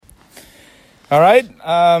All right.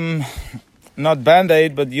 Not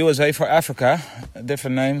Band-Aid, but U.S.A. for Africa. A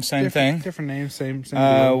different name, same thing. Different name, same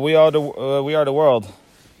deal. We are the world.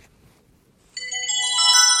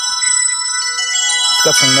 It's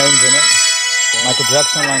got some names in it. Michael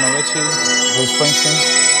Jackson, Lionel Richie, Bruce Springsteen,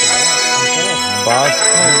 Bob.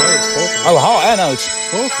 Oh, Hall & Oates.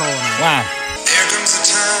 Both Hall & Oates. Wow. There comes a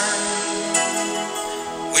time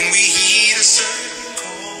when we heed a certain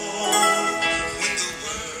call, when the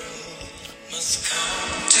world must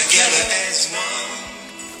come together as one.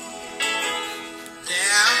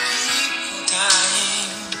 There are people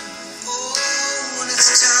dying. Oh, when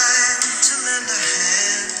it's time to lend a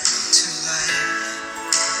hand to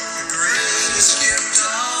life, the greatest gift of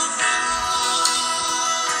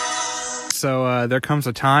all. So there comes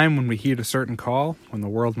a time when we heed a certain call, when the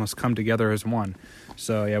world must come together as one.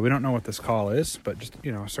 So yeah, we don't know what this call is, but just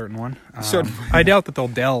a certain one. I doubt that they'll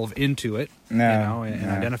delve into it, and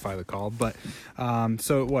identify the call. But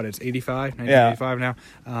so what? It's 1985 now.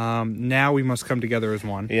 Now we must come together as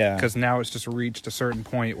one. Yeah. Because now it's just reached a certain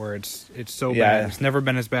point where it's so bad. It's never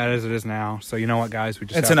been as bad as it is now. So you know what, guys? We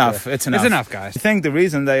just It's enough, guys. I think the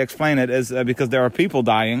reason they explain it is because there are people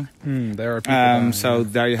dying. There are people dying. So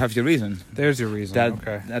there you have your reason. There's your reason.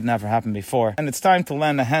 That never happened before. And it's time to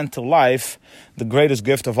lend a hand to life, the greatest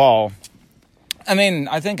gift of all. I mean,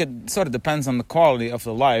 I think it sort of depends on the quality of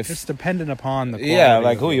the life. It's dependent upon the quality. Yeah,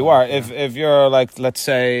 like who you are. If you're like, let's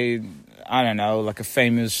say, I don't know, like a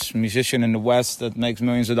famous musician in the West that makes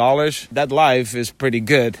millions of dollars, that life is pretty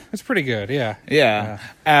good. It's pretty good, yeah. Yeah.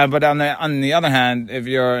 But on the other hand, if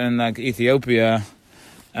you're in like Ethiopia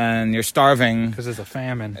and you're starving because there's a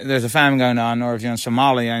famine going on, or if you're in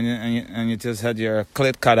Somalia and you just had your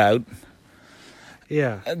clit cut out,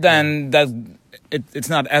 then it's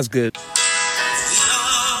not as good.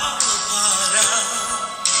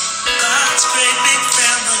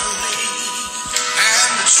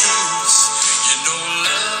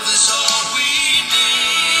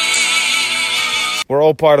 We're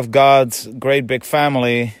all part of God's great big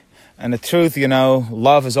family, and the truth,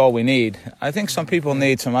 love is all we need. I think some people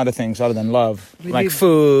need some other things other than love, like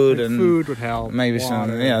food would help. Maybe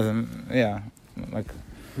water. like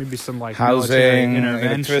maybe some like housing,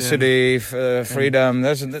 electricity, freedom.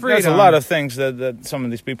 There's a lot of things that some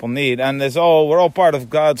of these people need, and we're all part of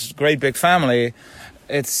God's great big family.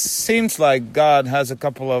 It seems like God has a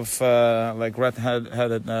couple of like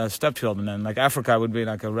red-headed stepchildren, and like Africa would be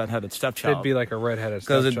like a red-headed stepchild. It'd be like a red-headed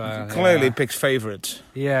stepchild. Because it clearly picks favorites.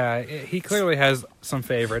 Yeah, he clearly has some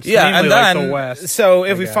favorites. Yeah, and then like the West. So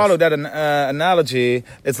if we follow that analogy,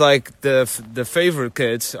 it's like the favorite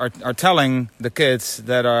kids are telling the kids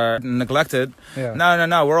that are neglected,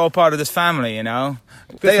 no, we're all part of this family,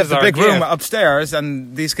 They have the big room upstairs,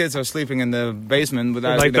 and these kids are sleeping in the basement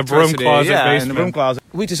without like the broom closet. Yeah, in the broom closet.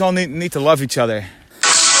 We just all need to love each other.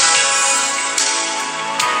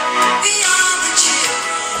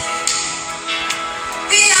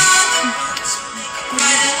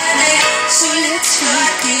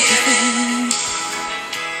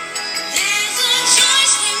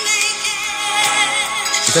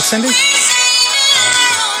 Is that Cindy?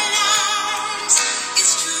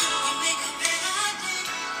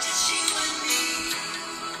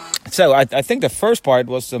 So I think the first part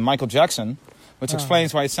was Michael Jackson, which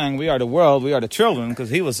explains why he sang "We Are the World, We Are the Children," because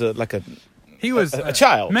he was a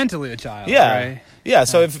child, mentally a child. Yeah, right? Yeah.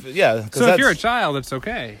 So if you're a child, it's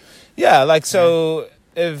okay. Yeah, like so.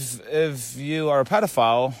 If you are a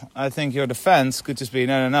pedophile, I think your defense could just be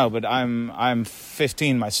no. But I'm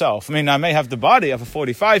 15 myself. I mean, I may have the body of a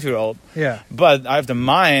 45-year-old. Yeah. But I have the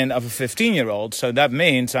mind of a 15-year-old. So that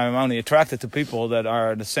means I'm only attracted to people that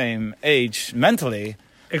are the same age mentally.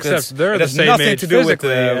 Except they're the same age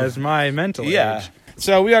physically as my mental age.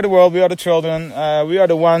 So we are the world, we are the children, we are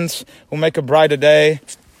the ones who make a brighter day.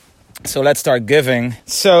 So let's start giving.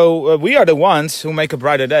 So we are the ones who make a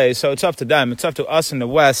brighter day. So it's up to them. It's up to us in the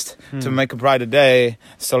West to make a brighter day.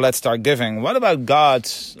 So let's start giving. What about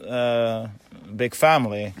God's big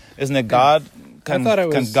family? Isn't it God? Can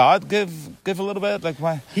God give a little bit? Like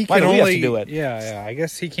why do we have to do it? Yeah. I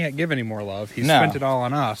guess he can't give any more love. He spent it all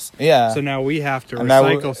on us. Yeah. So now we have to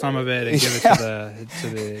recycle some of it and give it to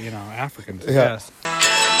the Africans. Yeah. Yes.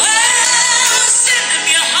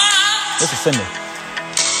 This is Cindy.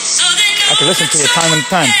 I can listen to it time and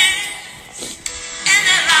time.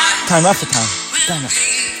 Time after time. Time after.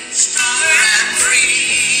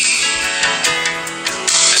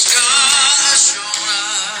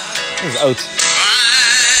 This is Oates.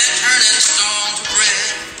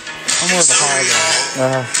 I'm more of a hall guy.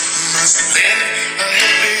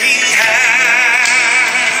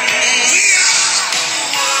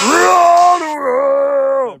 Run the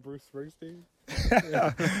world! Bruce Springsteen?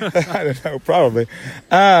 I don't know, probably.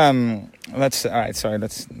 Let's all right. Sorry,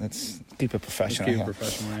 let's keep it professional. Keep it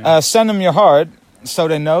professional. Yeah. Send them your heart, so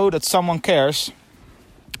they know that someone cares,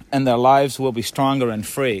 and their lives will be stronger and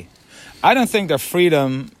free. I don't think their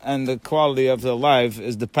freedom and the quality of their life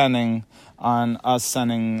is depending on us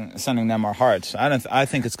sending them our hearts. I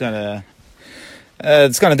think it's gonna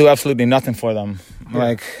do absolutely nothing for them. Yeah,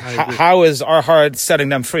 like, how is our heart setting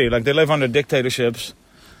them free? Like, they live under dictatorships.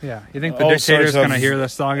 Yeah, you think the dictator's going to hear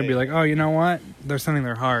this song and be like, oh, you know what? They're sending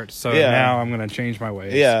their hearts, so now I'm going to change my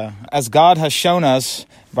ways. Yeah, as God has shown us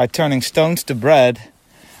by turning stones to bread,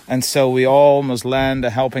 and so we all must lend a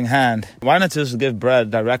helping hand. Why not just give bread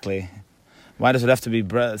directly? Why does it have to be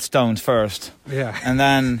stones first? Yeah. And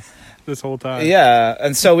then... this whole time. Yeah,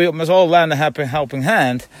 and so we must all lend a helping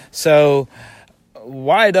hand. So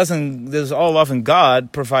why doesn't this all-loving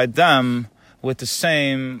God provide them with the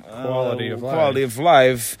same quality of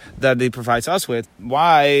life that he provides us with?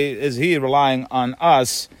 Why is he relying on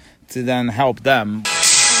us to then help them?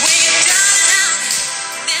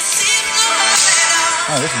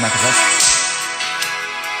 Oh, this is Michael Jackson.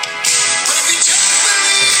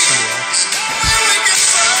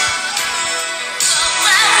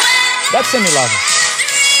 That's Cindy Lauper.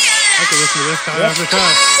 I could listen to this time after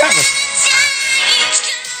time.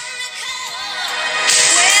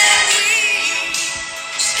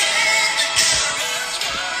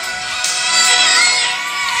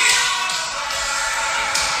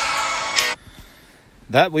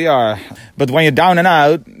 That we are. But when you're down and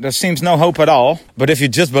out, there seems no hope at all. But if you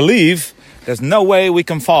just believe, there's no way we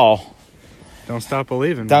can fall. Don't stop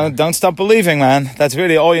believing. Don't stop believing, man. That's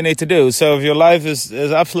really all you need to do. So if your life is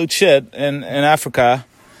absolute shit in Africa,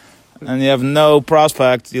 and you have no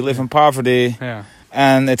prospect, you live in poverty,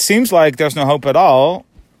 and it seems like there's no hope at all.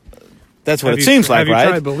 That's what it seems like, right? Have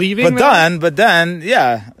you tried believing? But then,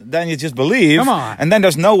 then you just believe. Come on. And then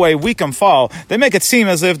there's no way we can fall. They make it seem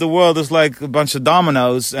as if the world is like a bunch of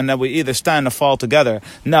dominoes and that we either stand or fall together.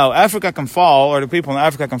 No, Africa can fall, or the people in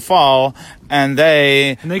Africa can fall, and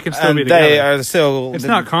they can still be together. They are still. It's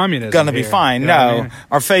not communism. Gonna be fine. You know no, what I mean?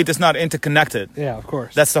 Our fate is not interconnected. Yeah, of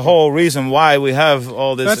course. That's the whole reason why we have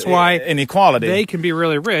all this. That's why inequality. They can be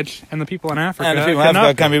really rich, and the people in Africa and the people in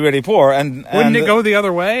Africa can be really poor. And wouldn't it go the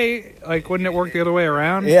other way? Like, wouldn't it work the other way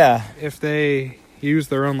around? Yeah. If they use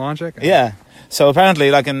their own logic. Yeah. So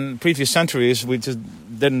apparently, like in previous centuries, they just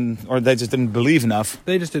didn't believe enough.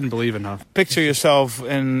 They just didn't believe enough. Picture yourself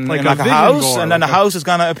in a vision house, board, and then the house is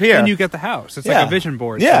gonna appear. And you get the house. It's like a vision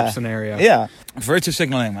board type scenario. Yeah. Virtue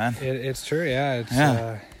signaling, man. It's true.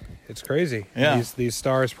 Yeah. It's crazy. Yeah. These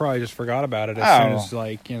stars probably just forgot about it as soon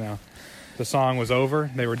as the song was over.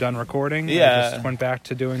 They were done recording. Yeah. They just went back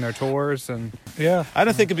to doing their tours and I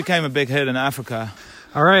don't think it became a big hit in Africa.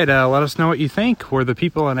 All right, let us know what you think. Were the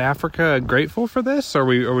people in Africa grateful for this? Are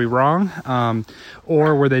we wrong?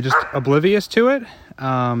 Or were they just oblivious to it?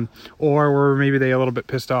 Or were maybe they a little bit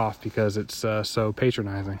pissed off because it's so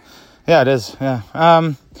patronizing? Yeah, it is. Yeah.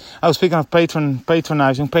 I was speaking of patronizing.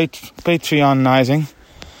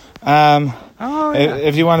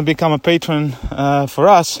 If you want to become a patron for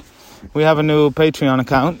us, we have a new Patreon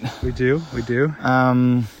account. We do.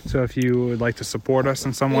 So if you would like to support us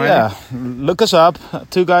in some way, look us up.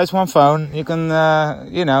 2 guys, 1 phone. You can, I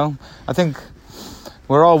think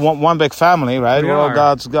we're all one big family, right? We're all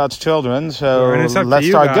God's children. So and it's up let's to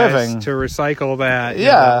you start guys giving to recycle that,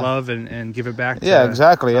 that love and give it back. To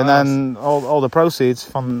exactly. To and us. then all the proceeds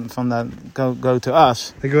from that go to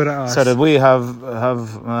us. They go to us, so that we have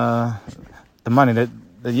the money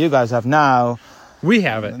that you guys have now. We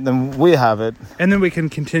have it. Then we have it. And then we can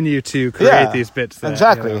continue to create these bits that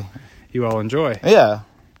exactly. You all enjoy. Yeah.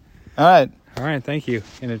 All right. All right. Thank you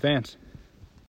in advance.